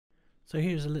So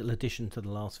here's a little addition to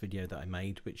the last video that I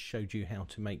made, which showed you how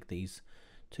to make these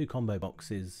two combo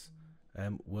boxes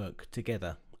work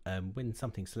together. When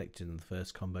something's selected in the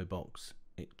first combo box,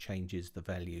 it changes the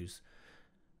values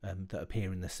that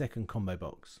appear in the second combo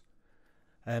box.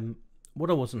 What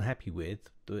I wasn't happy with,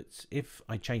 that if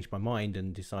I changed my mind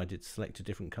and decided to select a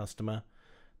different customer,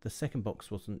 the second box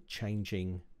wasn't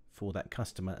changing for that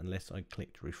customer unless I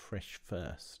clicked refresh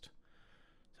first.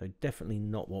 So definitely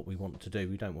not what we want to do.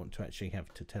 We don't want to actually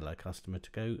have to tell our customer to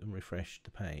go and refresh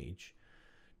the page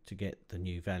to get the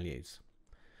new values.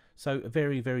 So a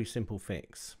very, very simple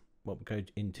fix. What we'll go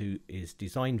into is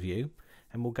design view,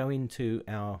 and we'll go into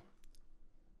our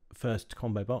first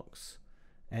combo box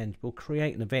and we'll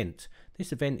create an event.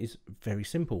 This event is very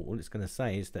simple. All it's going to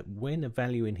say is that when a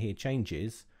value in here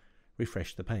changes,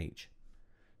 refresh the page.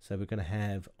 So we're going to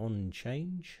have on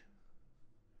change.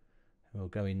 We'll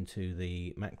go into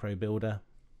the macro builder.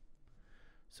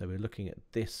 So we're looking at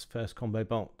this first combo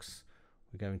box.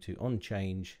 We're going to on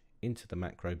change into the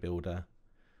macro builder,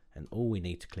 and all we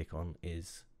need to click on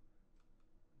is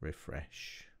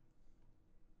refresh.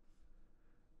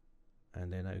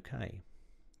 And then OK.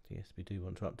 Yes, we do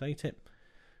want to update it.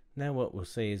 Now what we'll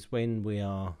see is when we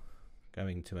are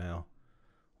going to our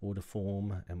order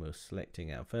form and we're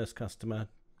selecting our first customer,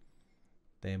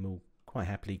 then we'll quite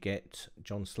happily get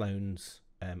John Sloan's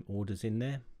orders in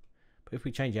there. But if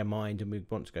we change our mind and we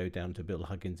want to go down to Bill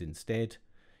Huggins instead,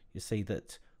 you see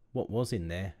that what was in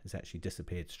there has actually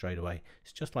disappeared straight away.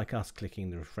 It's just like us clicking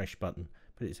the refresh button,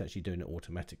 but it's actually doing it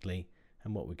automatically,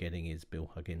 and what we're getting is Bill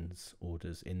Huggins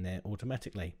orders in there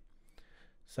automatically.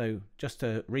 So just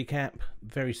to recap,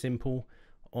 very simple.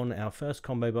 On our first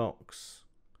combo box,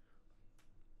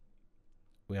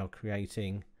 we are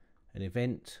creating an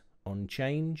event on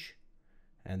change,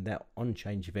 and that on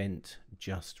change event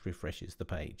just refreshes the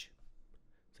page.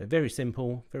 So very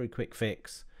simple, very quick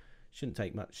fix, shouldn't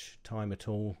take much time at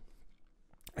all,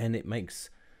 and it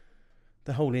makes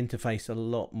the whole interface a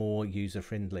lot more user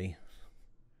friendly.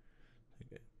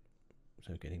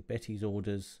 So getting Betty's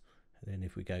orders, and then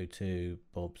if we go to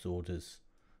Bob's orders,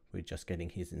 we're just getting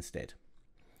his instead.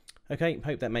 Okay,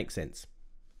 hope that makes sense.